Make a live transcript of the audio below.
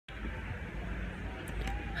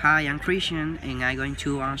Hi, I'm Christian and I'm going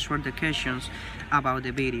to answer the questions about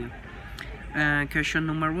the video. Question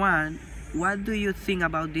number one, what do you think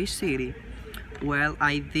about this city? Well,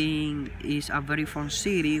 I think it's a very fun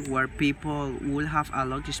city where people will have a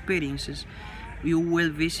lot of experiences. You will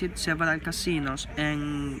visit several casinos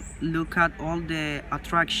and look at all the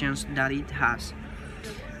attractions that it has.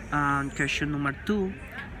 Question number two,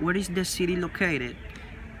 where is the city located?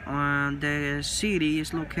 The city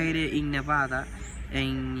is located in Nevada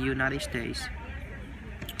in United States.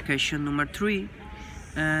 Question number three,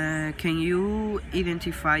 can you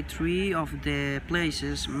identify three of the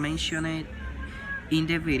places mentioned in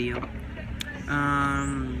the video?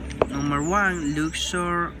 Number one,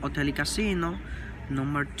 Luxor Hotel y Casino.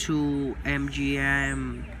 Number two,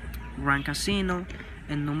 MGM Grand Casino.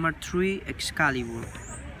 And number three, Excalibur.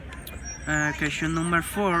 Question number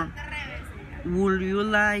four, would you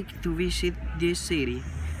like to visit this city?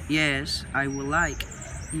 Yes, I would like,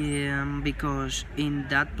 because in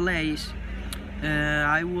that place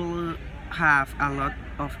I will have a lot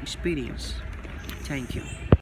of experience. Thank you.